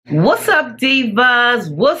What's up,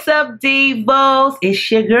 divas? What's up, divos?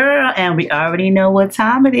 It's your girl, and we already know what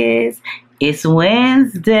time it is. It's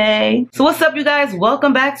Wednesday. So what's up, you guys?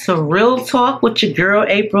 Welcome back to Real Talk with your girl,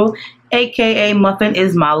 April, aka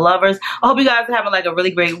Muffinismylovers. I hope you guys are having like a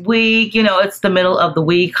really great week. You know, it's the middle of the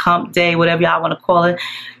week, hump day, whatever y'all want to call it.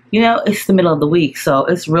 You know, it's the middle of the week, so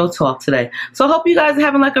it's Real Talk today. So I hope you guys are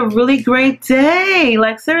having like a really great day.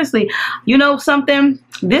 Like, seriously, you know something?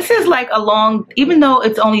 This is like a long, even though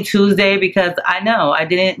it's only Tuesday, because I know I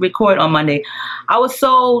didn't record on Monday. I was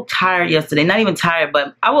so tired yesterday. Not even tired,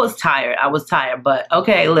 but I was tired. But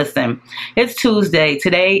okay, listen. It's Tuesday.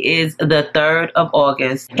 Today is the 3rd of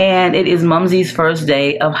August, and it is Mumsy's first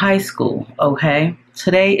day of high school, okay?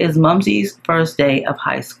 Today is Mumsy's first day of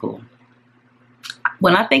high school.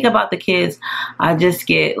 When I think about the kids, I just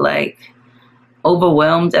get like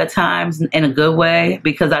overwhelmed at times in a good way,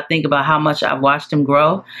 because I think about how much I've watched them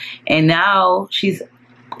grow. And now she's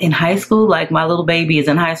in high school, like my little baby is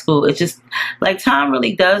in high school. It's just like time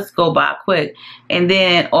really does go by quick. And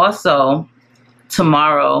then also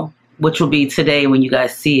tomorrow, which will be today when you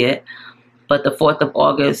guys see it, but the 4th of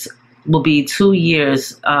August will be 2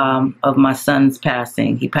 years of my son's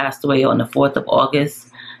passing. He passed away on the 4th of August.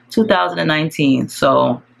 2019,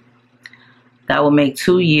 so that will make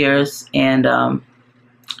 2 years. And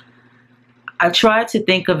I try to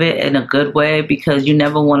think of it in a good way, because you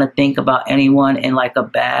never want to think about anyone in like a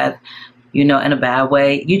bad, you know, in a bad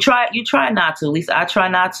way. You try not to. At least I try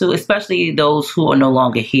not to, especially those who are no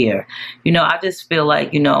longer here. You know, I just feel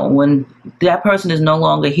like, you know, when that person is no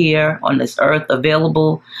longer here on this earth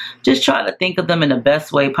available, just try to think of them in the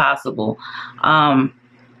best way possible.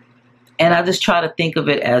 And I just try to think of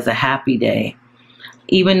it as a happy day.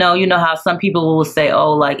 Even though, you know how some people will say,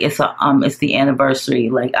 oh, like it's the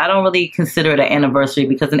anniversary. Like, I don't really consider it an anniversary,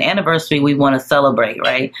 because an anniversary we want to celebrate,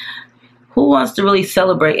 right? Who wants to really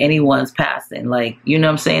celebrate anyone's passing? Like, you know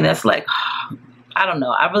what I'm saying? That's like, I don't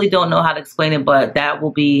know. I really don't know how to explain it, but that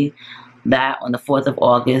will be that on the 4th of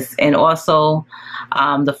August. And also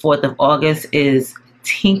the 4th of August is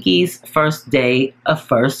Tinky's first day of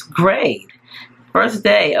first grade. First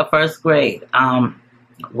day of first grade.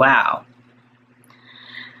 Wow.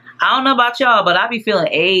 I don't know about y'all, but I be feeling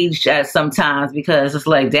aged at sometimes, because it's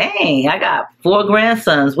like, dang, I got 4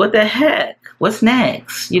 grandsons. What the heck? What's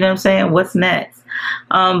next? You know what I'm saying? What's next?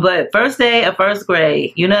 But first day of first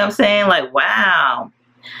grade, you know what I'm saying? Like, wow.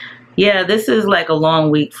 Yeah, this is like a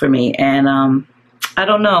long week for me. And I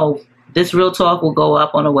don't know. This Real Talk will go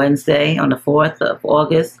up on a Wednesday, on the 4th of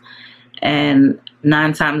August. And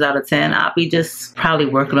 9 times out of 10, I'll be just probably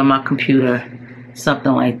working on my computer,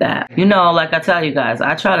 something like that. You know, like I tell you guys,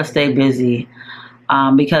 I try to stay busy,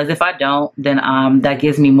 because if I don't, then that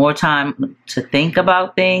gives me more time to think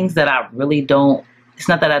about things that I really don't. It's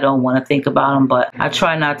not that I don't want to think about them, but I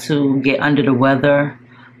try not to get under the weather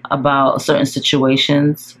about certain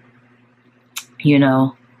situations, you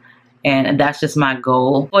know, and that's just my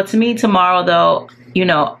goal. But to me, tomorrow, though, you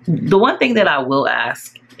know, the one thing that I will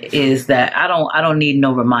ask is that I don't need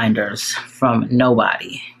no reminders from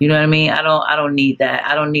nobody. You know what I mean? I don't need that.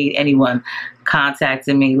 I don't need anyone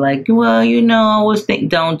contacting me like, well, you know,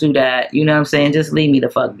 don't do that. You know what I'm saying? Just leave me the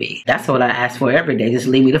fuck be. That's what I ask for every day. Just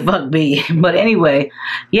leave me the fuck be. But anyway,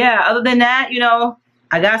 yeah, other than that, you know,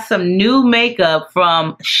 I got some new makeup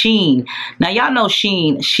from Shein. Now, y'all know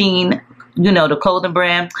Shein, you know, the clothing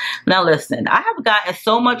brand. Now listen, I have gotten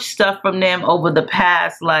so much stuff from them over the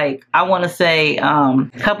past, like, I want to say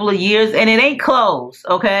couple of years, and it ain't clothes,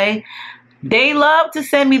 okay? They love to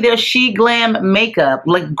send me their She Glam makeup,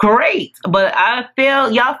 like, great, but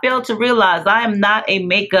y'all fail to realize I am not a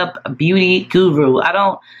makeup beauty guru. I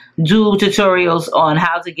don't do tutorials on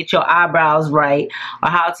how to get your eyebrows right or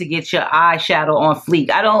how to get your eyeshadow on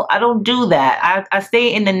fleek. I don't do that. I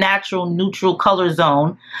stay in the natural, neutral color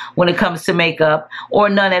zone when it comes to makeup, or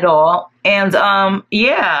none at all. And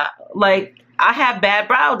yeah, like, I have bad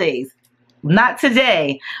brow days. Not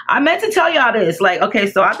today. I meant to tell y'all this. Like, okay,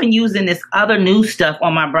 so I've been using this other new stuff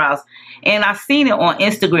on my brows, and I've seen it on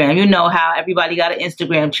Instagram. You know how everybody got an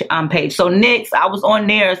Instagram page. So NYX, I was on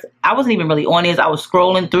theirs. I wasn't even really on theirs. I was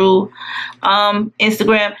scrolling through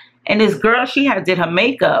Instagram, and this girl, she did her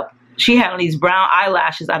makeup. She had on these brown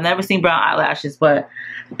eyelashes. I've never seen brown eyelashes, but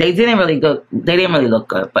they didn't really look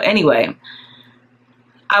good. But anyway,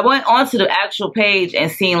 I went onto the actual page and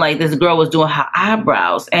seen like this girl was doing her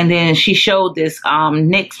eyebrows, and then she showed this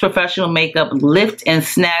NYX Professional Makeup Lift and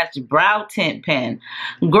Snatch Brow Tint Pen.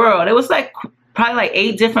 Girl, there was like probably like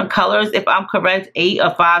 8 different colors, if I'm correct, 8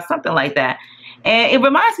 or 5, something like that. And it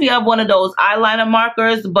reminds me of one of those eyeliner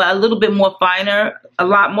markers, but a little bit more finer, a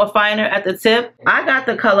lot more finer at the tip. I got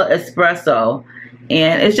the color Espresso,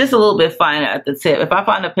 And it's just a little bit finer at the tip. If I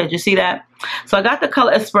find a picture, see that? So I got the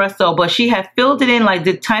color Espresso, but she had filled it in, like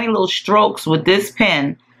did tiny little strokes with this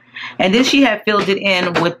pen. And then she had filled it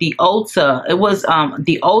in with the Ulta. It was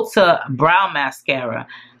the Ulta brow mascara.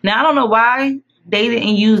 Now, I don't know why they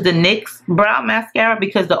didn't use the NYX brow mascara,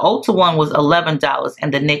 because the Ulta one was $11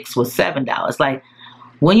 and the NYX was $7. Like,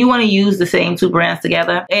 when you want to use the same two brands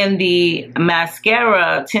together. And the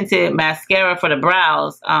mascara, tinted mascara for the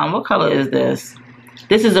brows, what color is this?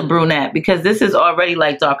 This is a brunette, because this is already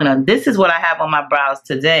like dark enough. This is what I have on my brows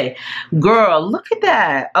today. Girl, look at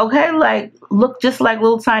that. Okay, like, look just like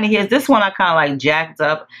little tiny hairs. This one I kind of like jacked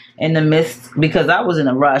up in the mist because I was in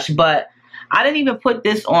a rush. But I didn't even put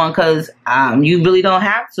this on because you really don't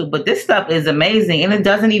have to. But this stuff is amazing. And it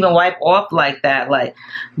doesn't even wipe off like that. Like,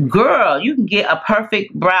 girl, you can get a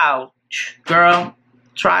perfect brow. Girl,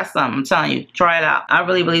 try something. I'm telling you, try it out. I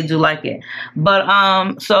really, really do like it.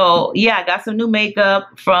 But, so, yeah, I got some new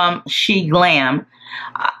makeup from She Glam.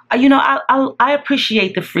 You know, I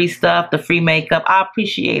appreciate the free stuff, the free makeup. I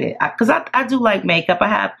appreciate it. Because I do like makeup. I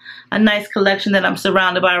have a nice collection that I'm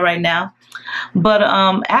surrounded by right now. But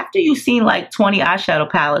after you've seen like 20 eyeshadow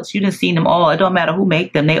palettes, you didn't see them all. It don't matter who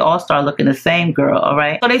make them. They all start looking the same, girl, all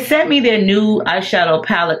right? So they sent me their new eyeshadow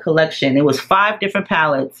palette collection. It was 5 different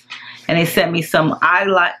palettes. And they sent me some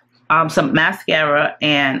some mascara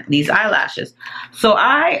and these eyelashes. So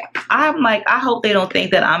I'm like, I hope they don't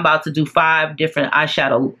think that I'm about to do 5 different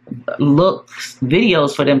eyeshadow looks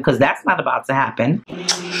videos for them, because that's not about to happen.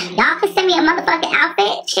 Y'all can send me a motherfucking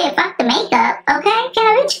outfit. Shit, fuck the makeup, okay?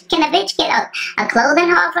 Can a bitch get a clothing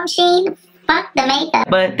haul from Shein? Fuck the makeup.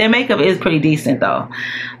 But their makeup is pretty decent though.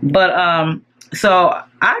 But so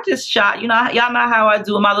I just shot, you know, y'all know how I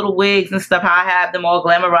do my little wigs and stuff, how I have them all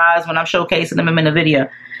glamorized when I'm showcasing them in the video.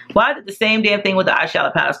 Well, I did the same damn thing with the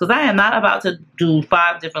eyeshadow palettes, because I am not about to do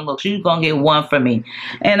 5 different looks. You're going to get one from me.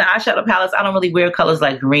 And the eyeshadow palettes, I don't really wear colors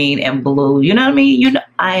like green and blue. You know what I mean? You know,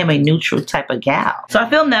 I am a neutral type of gal. So I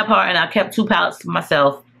filmed that part, and I kept 2 palettes to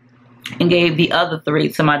myself and gave the other 3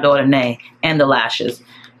 to my daughter, Nay, and the lashes.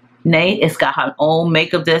 Nay, it's got her own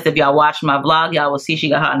makeup desk. If y'all watch my vlog, y'all will see she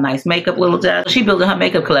got her a nice makeup little desk. She building her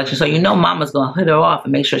makeup collection, so you know mama's going to hit her off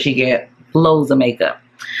and make sure she get loads of makeup.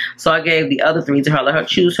 So I gave the other 3 to her. Let her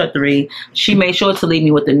choose her 3. She made sure to leave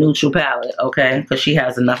me with the neutral palette, okay? Because she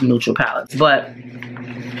has enough neutral palettes. But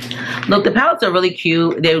look, the palettes are really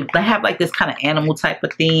cute. They have like this kind of animal type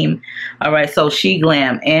of theme. All right, so She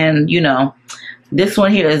Glam. And, you know, this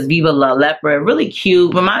one here is Viva La Leopard. Really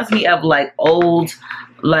cute. Reminds me of like old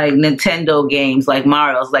like Nintendo games, like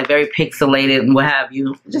Mario's, like very pixelated and what have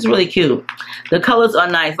you. Just really cute. The colors are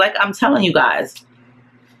nice. Like I'm telling you guys,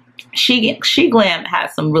 She Glam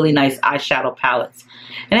has some really nice eyeshadow palettes.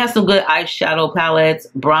 And it has some good eyeshadow palettes,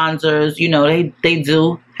 bronzers. You know, they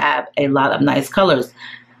do have a lot of nice colors.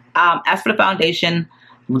 As for the foundation,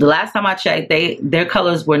 the last time I checked, their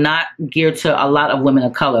colors were not geared to a lot of women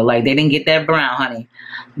of color. Like, they didn't get that brown, honey.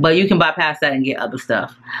 But you can bypass that and get other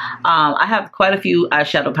stuff. I have quite a few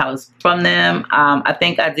eyeshadow palettes from them. I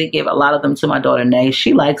think I did give a lot of them to my daughter, Nay.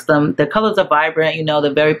 She likes them. The colors are vibrant. You know,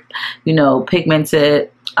 they're very, you know, pigmented.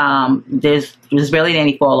 There's barely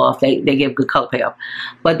any fall off. They give good color payoff.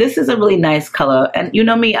 But this is a really nice color. And you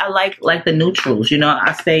know me, I like the neutrals. You know,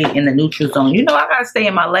 I stay in the neutral zone. You know, I gotta stay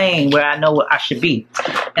in my lane where I know what I should be.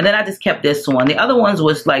 And then I just kept this one. The other ones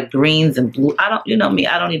was like greens and blue. You know me,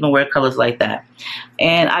 I don't even wear colors like that.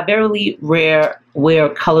 And I barely wear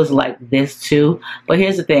colors like this too. But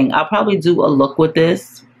here's the thing, I'll probably do a look with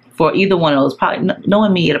this. For either one of those, probably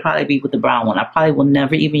knowing me, it'll probably be with the brown one. I probably will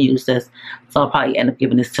never even use this, so I'll probably end up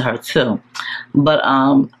giving this to her too. But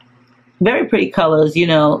very pretty colors. You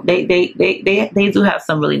know, they do have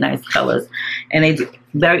some really nice colors, and they do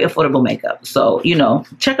very affordable makeup. So you know,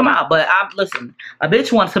 check them out. But listen, a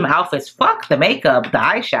bitch wants some outfits. Fuck the makeup, the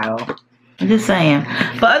eyeshadow. I'm just saying.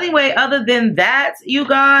 But anyway, other than that, you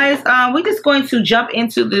guys, we're just going to jump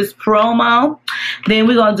into this promo. Then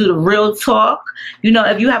we're going to do the real talk. You know,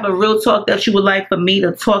 if you have a real talk that you would like for me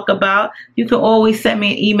to talk about, you can always send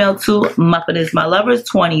me an email to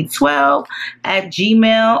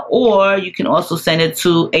Muffinismylovers2012@gmail, or you can also send it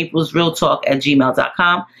to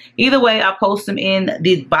aprilsrealtalk@gmail.com. Either way, I'll post them in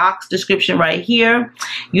the box description right here.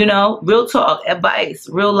 You know, real talk, advice,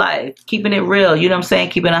 real life, keeping it real. You know what I'm saying?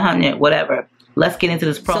 Keeping 100, whatever. Let's get into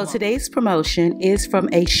this promo. So today's promotion is from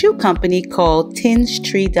a shoe company called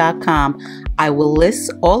tinstree.com. I will list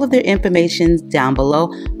all of their information down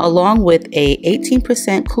below, along with a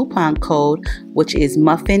 18% coupon code, which is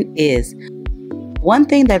MuffinIs. One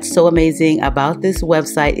thing that's so amazing about this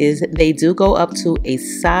website is they do go up to a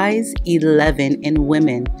size 11 in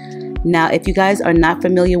women. Now, if you guys are not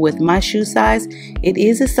familiar with my shoe size, it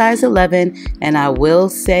is a size 11, and I will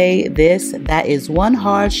say this, that is one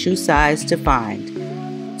hard shoe size to find.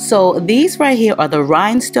 So these right here are the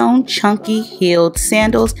rhinestone chunky heeled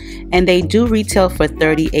sandals, and they do retail for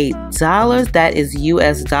 $38. That is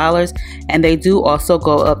US dollars, and they do also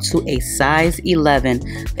go up to a size 11.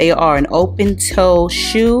 They are an open toe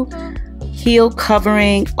shoe, heel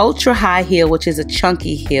covering, ultra high heel, which is a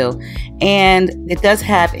chunky heel, and it does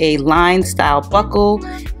have a line style buckle.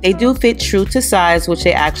 They do fit true to size, which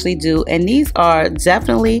they actually do, and these are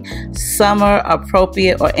definitely summer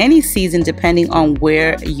appropriate or any season depending on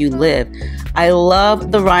where you live. I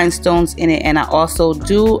love the rhinestones in it, and I also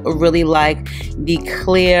do really like the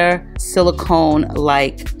clear silicone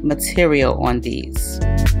like material on these.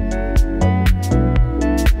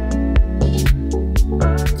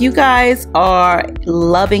 You guys are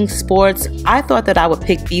loving sports, I thought that I would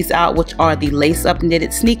pick these out, which are the lace-up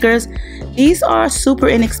knitted sneakers. These are super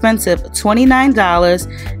inexpensive,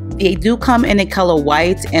 $29. They do come in a color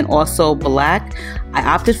white and also black. I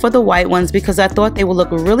opted for the white ones because I thought they would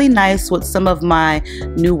look really nice with some of my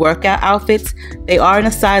new workout outfits. They are in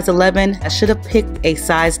a size 11. I should have picked a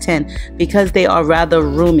size 10 because they are rather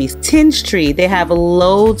roomy. Tinge Tree, they have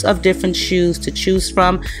loads of different shoes to choose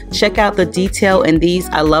from. Check out the detail in these.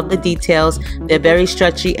 I love the details. They're very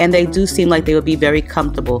stretchy and they do seem like they would be very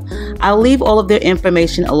comfortable. I'll leave all of their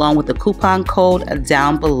information along with the coupon code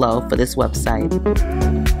down below for this website.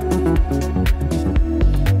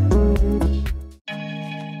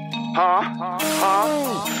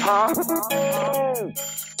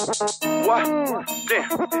 What?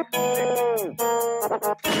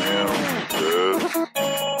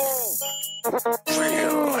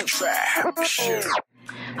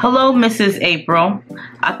 Hello, Mrs. April.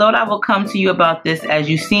 I thought I would come to you about this as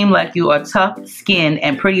you seem like you are tough-skinned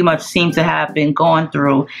and pretty much seem to have been going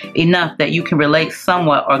through enough that you can relate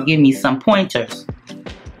somewhat or give me some pointers.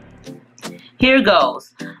 Here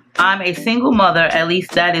goes. I'm a single mother, at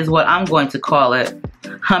least that is what I'm going to call it.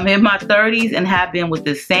 I'm in my 30s and have been with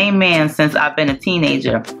the same man since I've been a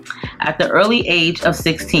teenager, at the early age of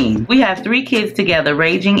 16. We have 3 kids together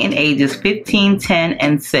ranging in ages 15, 10,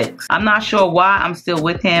 and 6. I'm not sure why I'm still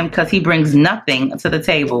with him because he brings nothing to the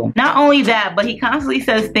table. Not only that, but he constantly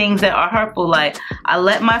says things that are hurtful like, I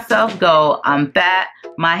let myself go, I'm fat,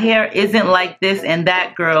 my hair isn't like this and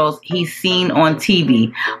that girls he's seen on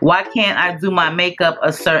TV. Why can't I do my makeup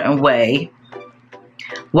a certain way?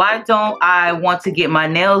 Why don't I want to get my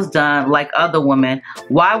nails done like other women?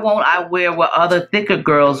 Why won't I wear what other thicker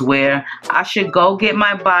girls wear? I should go get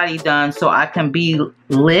my body done so I can be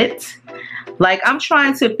lit. Like, I'm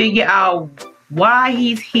trying to figure out why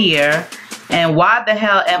he's here and why the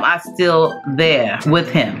hell am I still there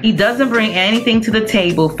with him? He doesn't bring anything to the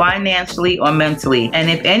table financially or mentally, and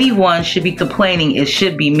if anyone should be complaining, it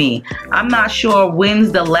should be me. I'm not sure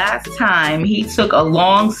when's the last time he took a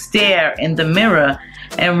long stare in the mirror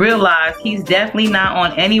and realized he's definitely not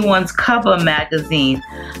on anyone's cover magazine,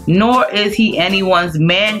 nor is he anyone's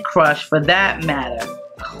man crush for that matter.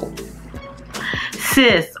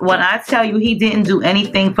 Sis, when I tell you he didn't do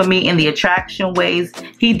anything for me in the attraction ways,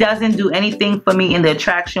 he doesn't do anything for me in the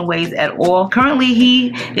attraction ways at all. Currently,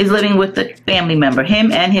 he is living with a family member.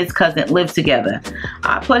 Him and his cousin live together.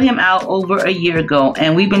 I put him out over a year ago,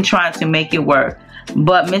 and we've been trying to make it work.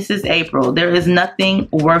 But Mrs. April, there is nothing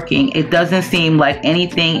working. It doesn't seem like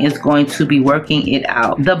anything is going to be working it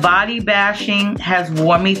out. The body bashing has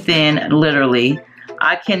worn me thin, literally.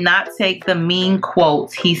 I cannot take the mean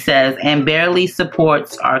quotes he says and barely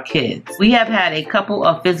supports our kids. We have had a couple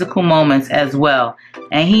of physical moments as well,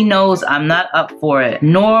 and he knows I'm not up for it,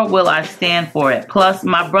 nor will I stand for it. Plus,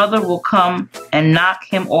 my brother will come and knock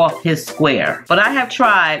him off his square. But I have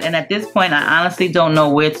tried, and at this point, I honestly don't know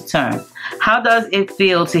where to turn. How does it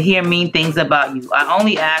feel to hear mean things about you? I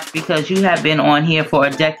only ask because you have been on here for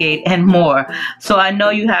a decade and more, so I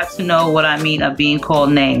know you have to know what I mean of being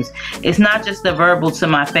called names. It's not just the verbal to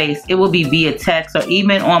my face. It will be via text or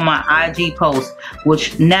even on my IG post,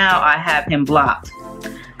 which now I have him blocked.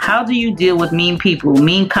 How do you deal with mean people,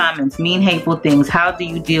 mean comments, mean hateful things? How do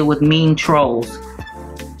you deal with mean trolls?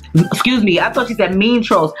 Excuse me, I thought you said mean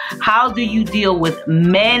trolls. How do you deal with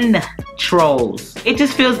men trolls? It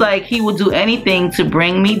just feels like he will do anything to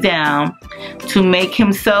bring me down, to make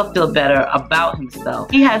himself feel better about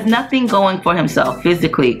himself. He has nothing going for himself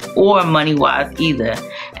physically or money-wise either.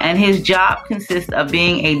 And his job consists of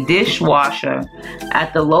being a dishwasher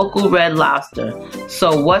at the local Red Lobster.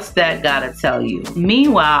 So what's that gotta tell you?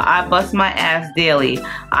 Meanwhile, I bust my ass daily.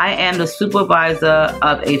 I am the supervisor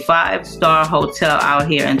of a 5-star hotel out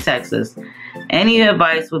here in Texas. Any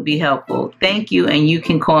advice would be helpful. Thank you, and you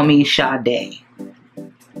can call me Sade.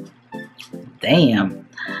 Damn.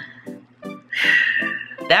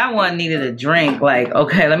 That one needed a drink. Like,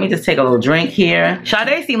 okay, let me just take a little drink here.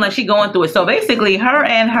 Sade seemed like she going through it. So basically, her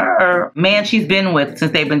and her man she's been with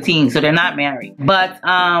since they've been teens, so they're not married. But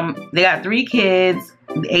they got 3 kids,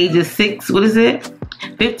 ages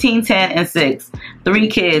 15, 10, and 6. 3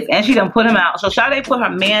 kids, and she done put him out. So Sade put her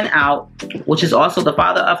man out, which is also the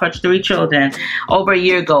father of her 3 children, over a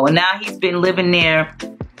year ago. And now he's been living there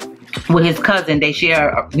with his cousin. They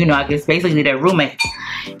share, you know, I guess basically they're roommates.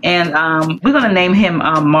 And we're gonna name him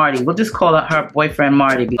Marty. We'll just call her boyfriend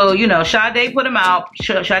Marty. So, you know, Sade put him out.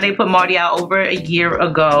 Sade put Marty out over a year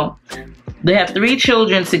ago. They have 3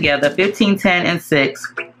 children together, 15, 10, and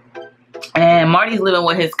 6. And Marty's living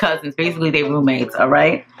with his cousins. Basically, they roommates, all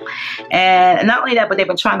right? And not only that, but they've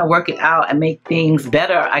been trying to work it out and make things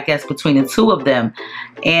better, I guess, between the 2 of them.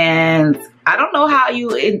 And I don't know how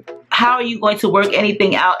are you going to work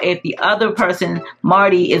anything out if the other person,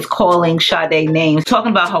 Marty, is calling Sade names, talking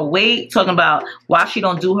about her weight, talking about why she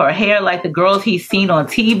don't do her hair like the girls he's seen on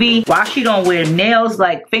TV, why she don't wear nails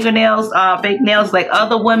like fingernails, fake nails like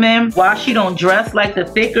other women, why she don't dress like the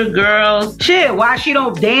thicker girls, shit, why she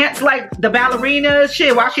don't dance like the ballerinas,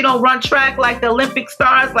 shit, why she don't run track like the Olympic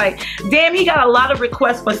stars. Like, damn, he got a lot of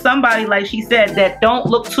requests for somebody, like she said, that don't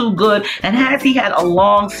look too good. And has he had a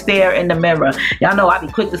long stare in the mirror? Y'all know I be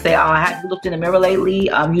quick to say, oh, have you looked in the mirror lately?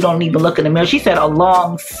 You don't even look in the mirror. She said a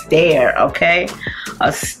long stare, okay?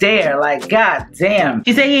 A stare, like, god damn.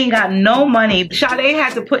 She said he ain't got no money. Sade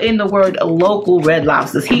had to put in the word local Red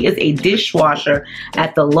Lobsters. He is a dishwasher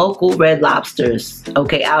at the local Red Lobsters,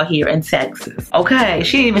 okay, out here in Texas. Okay,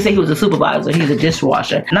 she didn't even say he was a supervisor. He's a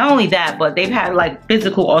dishwasher. Not only that, but they've had like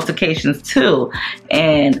physical altercations too.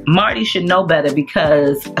 And Marty should know better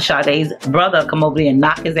because Sade's brother come over there and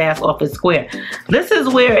knock his ass off his square. This is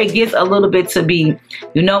where it gets a little bit to be,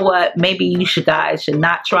 you know what, maybe you guys should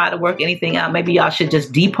not try to work anything out. Maybe y'all should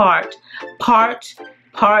just depart, part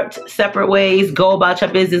separate ways, go about your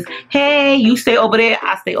business. Hey, you stay over there,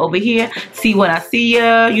 I stay over here. See when I see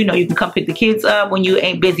you, you know, you can come pick the kids up when you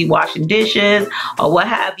ain't busy washing dishes or what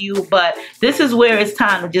have you. But this is where it's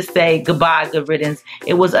time to just say goodbye, good riddance.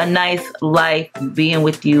 It was a nice life being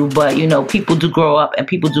with you, but you know, people do grow up and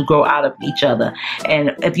people do grow out of each other.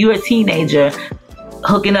 And if you're a teenager,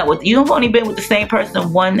 hooking up with, you've only been with the same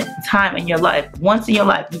person one time in your life. Once in your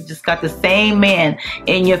life, you just got the same man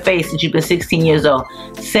in your face since you've been 16 years old.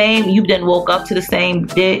 Same, you done woke up to the same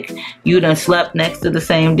dick. You done slept next to the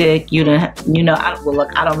same dick. You done, you know, well, look,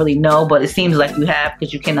 I don't really know, but it seems like you have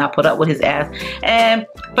because you cannot put up with his ass. And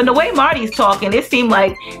from the way Marty's talking, it seemed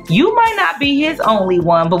like you might not be his only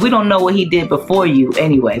one, but we don't know what he did before you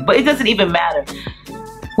anyway. But it doesn't even matter.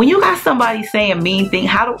 When you got somebody saying mean things,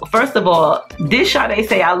 first of all, did Sade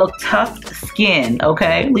say I look tough skin,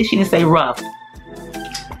 okay? At least she didn't say rough.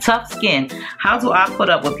 Tough skin. How do I put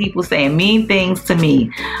up with people saying mean things to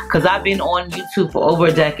me? Because I've been on YouTube for over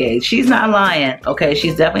a decade. She's not lying, okay?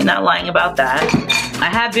 She's definitely not lying about that. I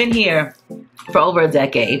have been here for over a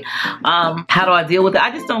decade. How do I deal with it?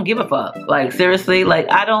 I just don't give a fuck. Like, seriously, like,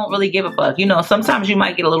 I don't really give a fuck. You know, sometimes you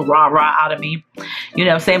might get a little rah-rah out of me. You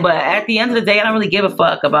know what I'm saying? But at the end of the day, I don't really give a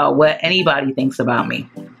fuck about what anybody thinks about me.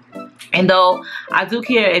 And though I do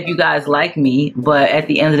care if you guys like me, but at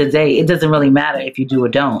the end of the day, it doesn't really matter if you do or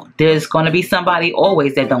don't. There's going to be somebody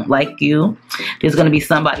always that don't like you. There's going to be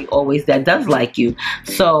somebody always that does like you.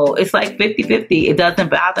 So it's like 50-50. It doesn't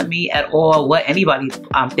bother me at all what anybody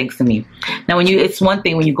thinks of me. Now, it's one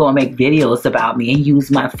thing when you go and make videos about me and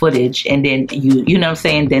use my footage, and then you know what I'm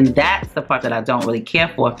saying? Then that's the part that I don't really care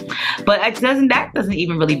for. But that doesn't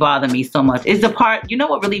even really bother me so much. It's the part, you know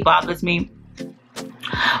what really bothers me?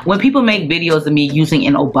 When people make videos of me using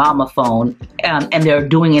an Obama phone and they're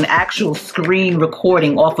doing an actual screen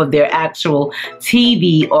recording off of their actual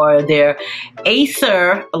TV or their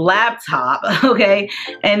Acer laptop, okay,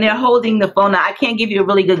 and they're holding the phone. Now, I can't give you a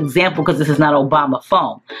really good example because this is not an Obama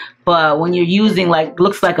phone. But when you're using, like,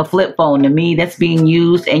 looks like a flip phone to me that's being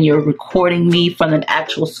used and you're recording me from an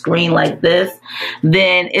actual screen like this,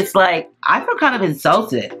 then it's like, I feel kind of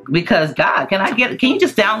insulted because, God, can you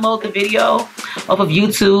just download the video off of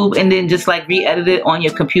YouTube and then just like re-edit it on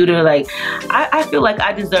your computer? Like, I feel like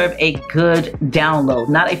I deserve a good download,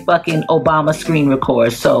 not a fucking Obama screen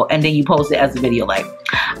record. So, and then you post it as a video. Like,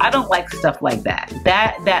 I don't like stuff like that.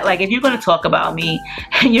 That like, if you're going to talk about me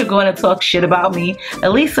and you're going to talk shit about me,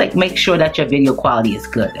 at least like make sure that your video quality is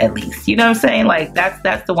good, at least. You know what I'm saying? Like,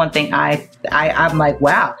 that's the one thing I'm like,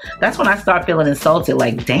 wow. That's when I start feeling insulted.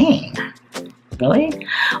 Like, dang, really?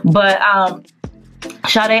 But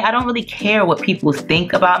Sade, I don't really care what people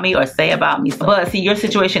think about me or say about me. But see, your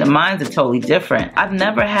situation and mine's are totally different. I've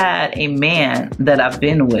never had a man that I've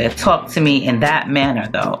been with talk to me in that manner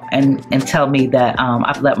though, and tell me that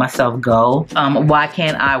I've let myself go. Why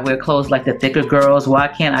can't I wear clothes like the thicker girls? Why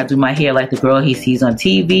can't I do my hair like the girl he sees on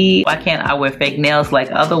TV? Why can't I wear fake nails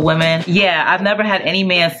like other women? Yeah, I've never had any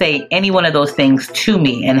man say any one of those things to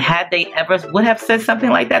me. And had they ever would have said something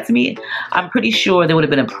like that to me, I'm pretty sure there would have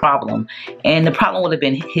been a problem. And the problem would have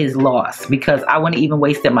been his loss, because I wouldn't even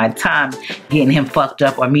wasted my time getting him fucked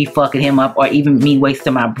up, or me fucking him up, or even me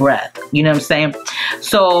wasting my breath. You know what I'm saying?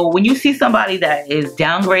 So when you see somebody that is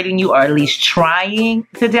downgrading you, or at least trying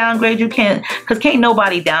to downgrade you, because can't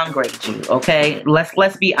nobody downgrade you, okay?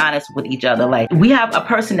 Let's be honest with each other. Like, we have a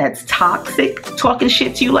person that's toxic talking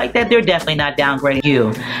shit to you like that, they're definitely not downgrading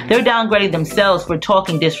you. They're downgrading themselves for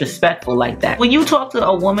talking disrespectful like that. When you talk to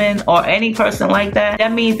a woman or any person like that,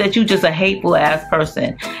 that means that you just a hateful ass person.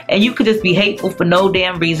 And you could just be hateful for no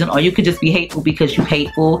damn reason, or you could just be hateful because you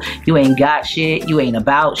hateful. You ain't got shit. You ain't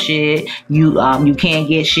about shit. You can't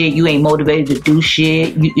get shit. You ain't motivated to do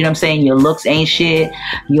shit. You know what I'm saying? Your looks ain't shit.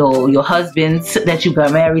 Your husband that you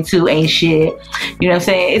got married to ain't shit. You know what I'm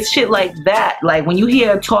saying? It's shit like that. Like, when you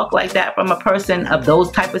hear talk like that from a person of those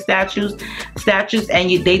type of statues, and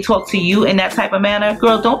they talk to you in that type of manner,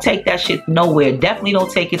 girl, don't take that shit nowhere. Definitely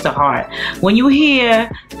don't take it to heart. When you hear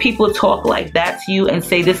people talk like that to you and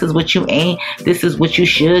say, this is what you ain't, this is what you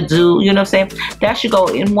should do, you know what I'm saying? That should go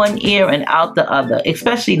in one ear and out the other,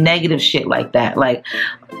 especially negative shit like that. Like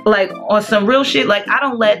on some real shit, like, I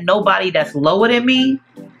don't let nobody that's lower than me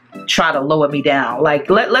try to lower me down. Like,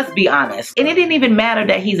 let's be honest. And it didn't even matter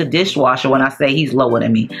that he's a dishwasher when I say he's lower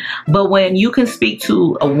than me. But when you can speak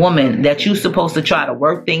to a woman that you're supposed to try to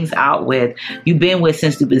work things out with, you've been with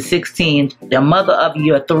since you've been 16, the mother of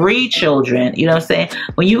your 3 children, you know what I'm saying?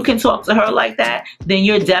 When you can talk to her like that, then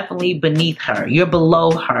you're definitely beneath her. You're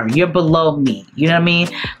below her. You're below me. You know what I mean?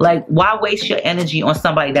 Like, why waste your energy on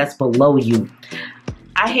somebody that's below you?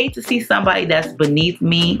 I hate to see somebody that's beneath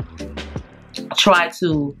me try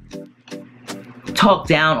to talk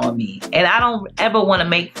down on me. And I don't ever want to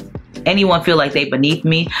make anyone feel like they beneath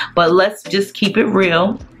me, but let's just keep it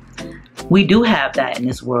real. We do have that in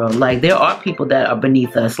this world. Like, there are people that are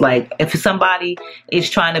beneath us. Like, if somebody is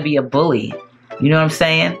trying to be a bully, you know what I'm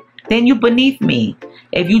saying? Then you beneath me.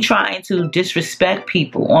 If you trying to disrespect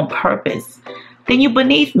people on purpose, then you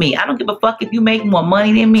beneath me. I don't give a fuck if you make more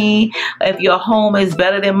money than me, if your home is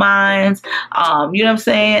better than mine. You know what I'm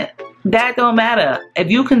saying? That don't matter. If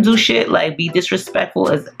you can do shit like be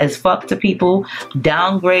disrespectful as fuck to people,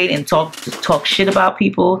 downgrade and talk shit about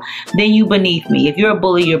people, then you beneath me. If you're a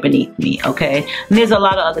bully, you're beneath me, okay? And there's a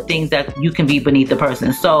lot of other things that you can be beneath the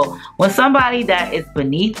person. So when somebody that is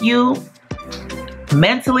beneath you,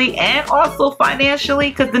 mentally and also financially,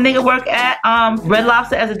 because the nigga work at Red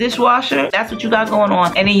Lobster as a dishwasher, that's what you got going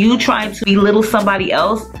on, and then you trying to belittle somebody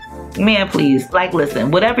else, man, please. Like,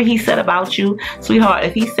 listen, whatever he said about you, sweetheart,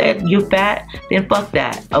 if he said you're fat, then fuck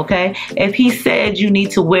that, okay? If he said you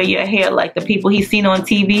need to wear your hair like the people he's seen on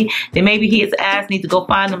TV, then maybe his ass needs to go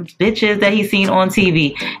find them bitches that he's seen on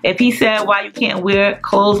TV. If he said why you can't wear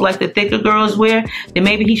clothes like the thicker girls wear, then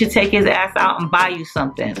maybe he should take his ass out and buy you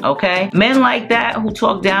something, okay? Men like that who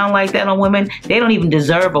talk down like that on women, they don't even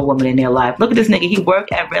deserve a woman in their life. Look at this nigga. He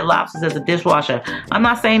worked at Red Lobsters as a dishwasher. I'm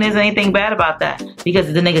not saying there's anything bad about that,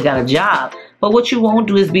 because the nigga got a job. But what you won't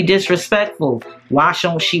do is be disrespectful. Why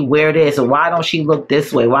don't she wear this? Or why don't she look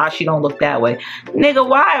this way? Why she don't look that way? Nigga,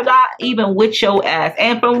 why am I even with your ass?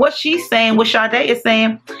 And from what she's saying, what Sade is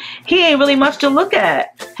saying, he ain't really much to look at.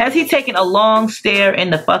 Has he taken a long stare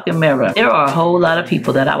in the fucking mirror? There are a whole lot of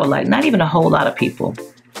people that I would like, not even a whole lot of people,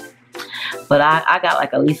 but I got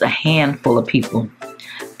like at least a handful of people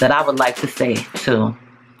that I would like to say to,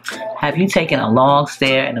 have you taken a long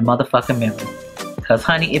stare in the motherfucking mirror? Because,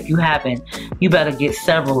 honey, if you haven't, you better get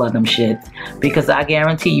several of them shits. Because I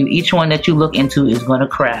guarantee you, each one that you look into is going to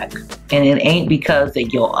crack. And it ain't because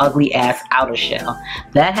of your ugly ass outer shell.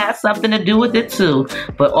 That has something to do with it too.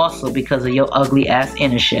 But also because of your ugly ass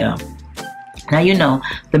inner shell. Now, you know,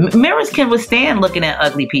 the mirrors can withstand looking at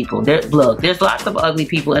ugly people. Look, there's lots of ugly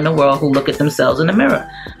people in the world who look at themselves in the mirror.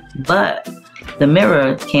 But the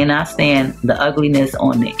mirror cannot stand the ugliness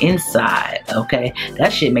on the inside, okay?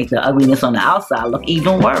 That shit make the ugliness on the outside look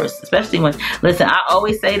even worse. Especially when, listen, I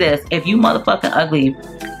always say this, if you motherfucking ugly,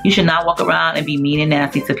 you should not walk around and be mean and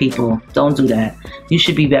nasty to people. Don't do that. You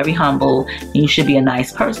should be very humble, and you should be a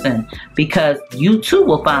nice person, because you too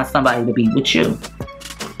will find somebody to be with you.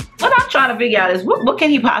 But I'm trying to figure out is what can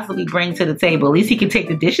he possibly bring to the table? At least he can take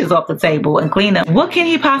the dishes off the table and clean them. What can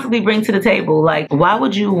he possibly bring to the table? Like, why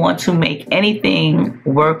would you want to make anything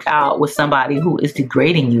work out with somebody who is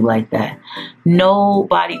degrading you like that?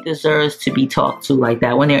 Nobody deserves to be talked to like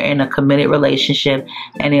that when they're in a committed relationship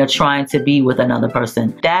and they're trying to be with another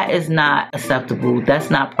person. That is not acceptable. That's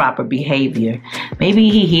not proper behavior. Maybe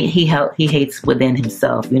he hates within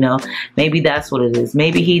himself, you know? Maybe that's what it is.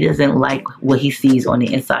 Maybe he doesn't like what he sees on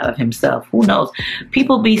the inside of himself. Who knows?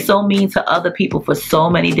 People be so mean to other people for so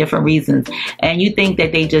many different reasons. And you think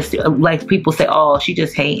that they just, like people say, oh, she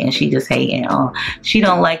just hating, she just hating. Oh, she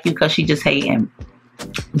don't like you because she just hating.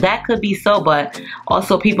 That could be so, but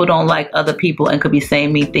also people don't like other people and could be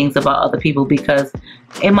saying mean things about other people because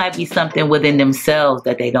it might be something within themselves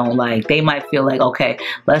that they don't like. They might feel like, okay,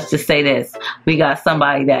 let's just say this. We got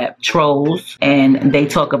somebody that trolls and they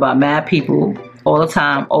talk about mad people all the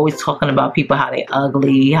time, always talking about people, how they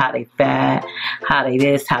ugly, how they fat, how they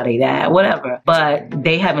this, how they that, whatever. But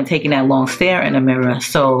they haven't taken that long stare in the mirror.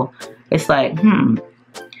 So it's like,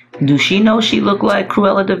 do she know she look like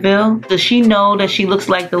Cruella de Vil? Does she know that she looks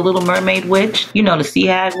like the Little Mermaid witch? You know, the sea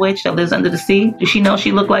hag witch that lives under the sea? Does she know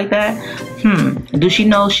she look like that? Does she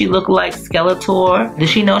know she look like Skeletor?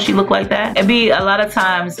 Does she know she look like that? It'd be a lot of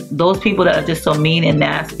times those people that are just so mean and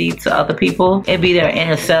nasty to other people, it'd be their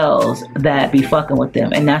inner selves that be fucking with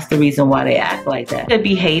them. And that's the reason why they act like that. It'd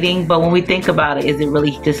be hating, but when we think about it, is it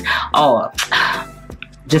really just,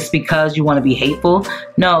 just because you want to be hateful?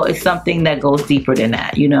 No, it's something that goes deeper than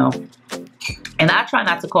that, you know? And I try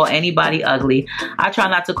not to call anybody ugly. I try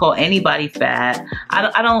not to call anybody fat.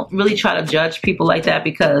 I don't really try to judge people like that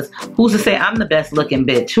because who's to say I'm the best looking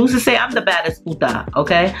bitch? Who's to say I'm the baddest puta,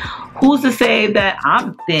 okay? Who's to say that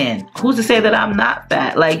I'm thin? Who's to say that I'm not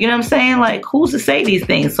fat? Like, you know what I'm saying? Like, who's to say these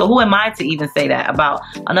things? So who am I to even say that about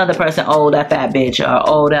another person? Oh, that fat bitch, or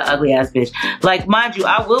oh, that ugly ass bitch. Like, mind you,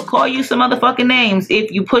 I will call you some motherfucking names if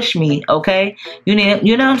you push me, okay? You know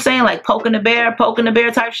what I'm saying? Like poking the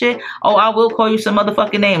bear type shit. Oh, I will call you some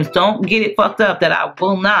motherfucking names. Don't get it fucked up that I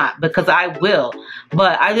will not, because I will.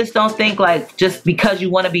 But I just don't think like just because you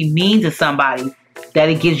want to be mean to somebody that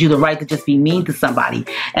it gives you the right to just be mean to somebody.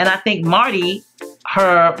 And I think Marty,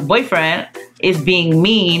 her boyfriend, is being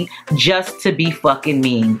mean just to be fucking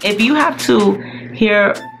mean. If you have to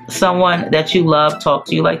hear someone that you love talk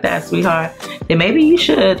to you like that, sweetheart, then maybe you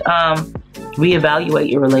should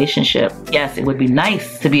reevaluate your relationship. Yes, it would be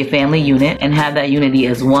nice to be a family unit and have that unity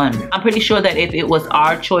as one. I'm pretty sure that if it was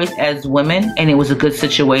our choice as women and it was a good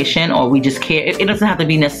situation, or we just care, it doesn't have to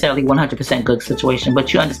be necessarily 100% good situation,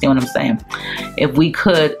 but you understand what I'm saying. If we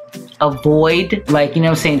could avoid, like, you know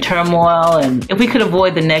what I'm saying, turmoil, and if we could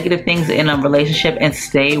avoid the negative things in a relationship and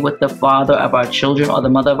stay with the father of our children or the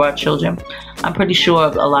mother of our children, I'm pretty sure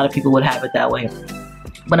a lot of people would have it that way.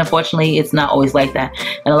 But unfortunately, it's not always like that.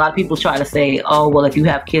 And a lot of people try to say, oh, well, if you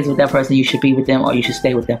have kids with that person, you should be with them or you should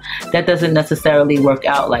stay with them. That doesn't necessarily work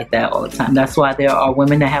out like that all the time. That's why there are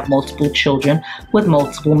women that have multiple children with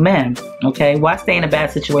multiple men, okay? Why stay in a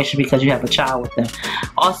bad situation because you have a child with them?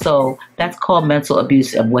 Also, that's called mental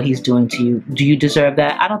abuse of what he's doing to you. Do you deserve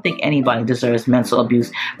that? I don't think anybody deserves mental abuse,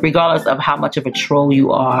 regardless of how much of a troll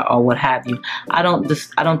you are or what have you. I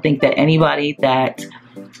don't think that anybody that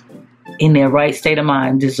in their right state of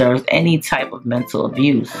mind deserves any type of mental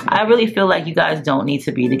abuse. I really feel like you guys don't need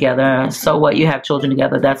to be together. So what, you have children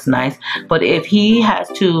together, that's nice. But if he has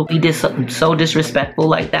to be so disrespectful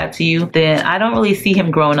like that to you, then I don't really see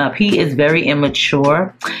him growing up. He is very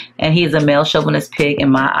immature and he is a male chauvinist pig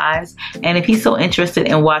in my eyes. And if he's so interested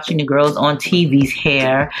in watching the girls on TV's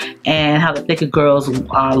hair and how the thicker girls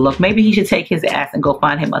look, maybe he should take his ass and go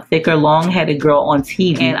find him a thicker, long-headed girl on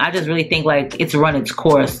TV. And I just really think like it's run its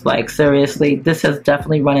course. Like, seriously, this has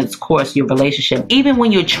definitely run its course, your relationship. Even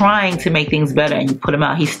when you're trying to make things better and you put him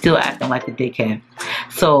out, he's still acting like a dickhead.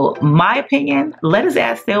 So my opinion, let his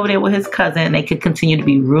ass stay over there with his cousin and they could continue to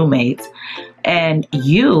be roommates. And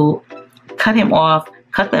you cut him off,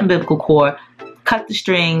 cut the umbilical cord, cut the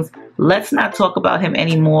strings. Let's not talk about him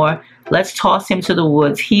anymore. Let's toss him to the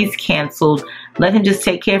woods. He's canceled. Let him just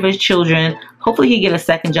take care of his children. Hopefully he get a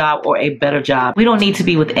second job or a better job. We don't need to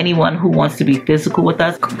be with anyone who wants to be physical with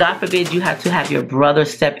us. God forbid you have to have your brother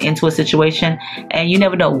step into a situation and you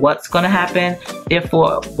never know what's going to happen.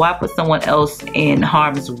 Therefore, why put someone else in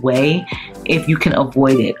harm's way if you can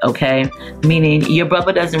avoid it, okay? Meaning your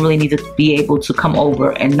brother doesn't really need to be able to come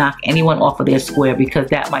over and knock anyone off of their square, because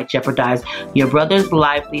that might jeopardize your brother's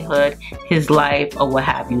livelihood, his life, or what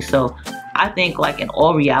have you. So I think, like, in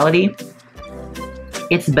all reality,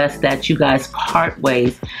 it's best that you guys part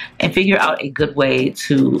ways and figure out a good way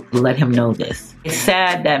to let him know this. It's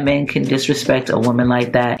sad that men can disrespect a woman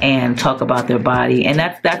like that and talk about their body. And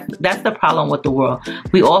that's the problem with the world.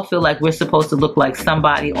 We all feel like we're supposed to look like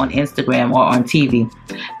somebody on Instagram or on TV.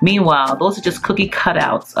 Meanwhile, those are just cookie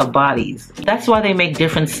cutouts of bodies. That's why they make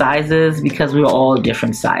different sizes, because we're all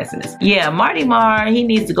different sizes. Yeah, Marty Marr, he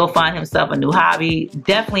needs to go find himself a new hobby,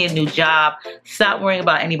 definitely a new job, stop worrying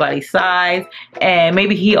about anybody's size, and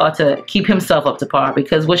maybe he ought to keep himself up to par,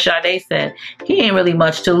 because what Sade said, he ain't really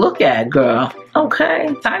much to look at, girl.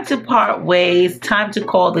 Okay, time to part ways, time to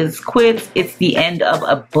call this quits. It's the end of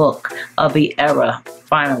a book, of the era,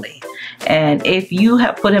 finally. And if you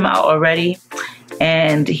have put him out already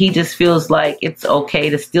and he just feels like it's okay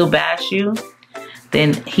to still bash you,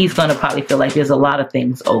 then he's gonna probably feel like there's a lot of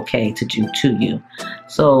things okay to do to you.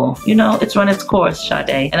 So, you know, it's run its course, Sade.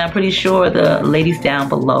 And I'm pretty sure the ladies down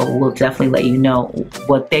below will definitely let you know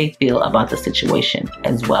what they feel about the situation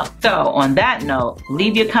as well. So on that note,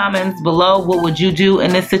 leave your comments below. What would you do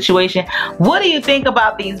in this situation? What do you think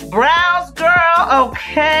about these brows, girl?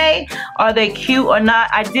 Okay, are they cute or not?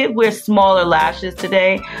 I did wear smaller lashes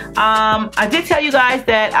today. I did tell you guys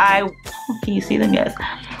that can you see them? Yes.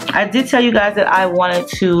 I did tell you guys that I wanted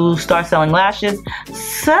to start selling lashes.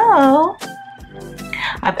 So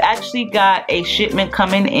I've actually got a shipment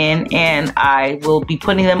coming in, and I will be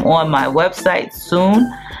putting them on my website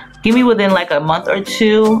soon. Give me within like a month or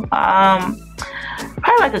two. Probably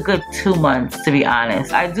like a good 2 months, to be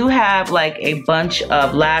honest. I do have like a bunch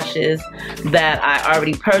of lashes that I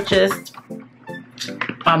already purchased.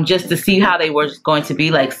 Just to see how they were going to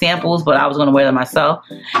be, like samples, but I was going to wear them myself.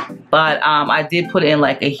 But I did put in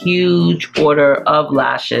like a huge order of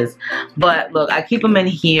lashes. But look, I keep them in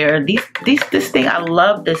here. This thing, I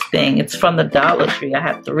love this thing. It's from the Dollar Tree. I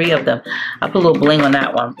have 3 of them. I put a little bling on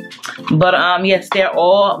that one. But yes, they're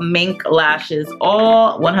all mink lashes,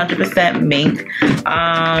 all 100% mink.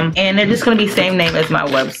 And they're just going to be same name as my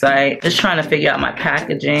website. Just trying to figure out my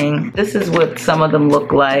packaging. This is what some of them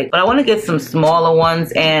look like. But I want to get some smaller ones.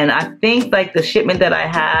 And I think like the shipment that I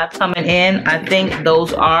have coming in, I think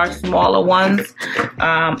those are smaller ones.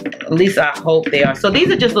 At least I hope they are. So these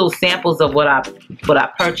are just little samples of what I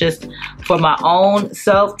purchased for my own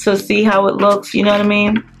self to see how it looks. You know what I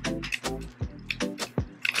mean?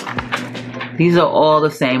 These are all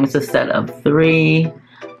the same. It's a set of 3. I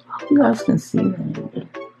hope you guys can see them.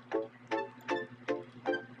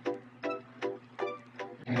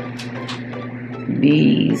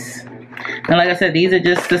 These. And like I said, these are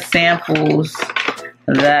just the samples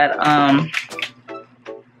that I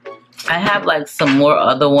have like some more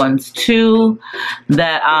other ones too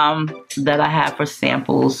that I have for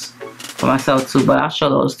samples for myself too, but I'll show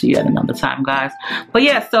those to you at another time, guys. But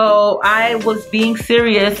yeah, so I was being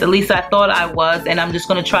serious, at least I thought I was, and I'm just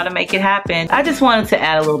gonna try to make it happen. I just wanted to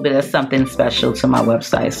add a little bit of something special to my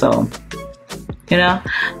website, so you know.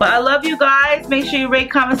 But I love you guys. Make sure you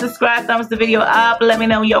rate, comment, subscribe, thumbs the video up. Let me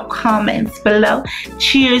know your comments below.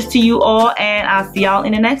 Cheers to you all, and I'll see y'all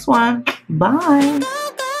in the next one. Bye.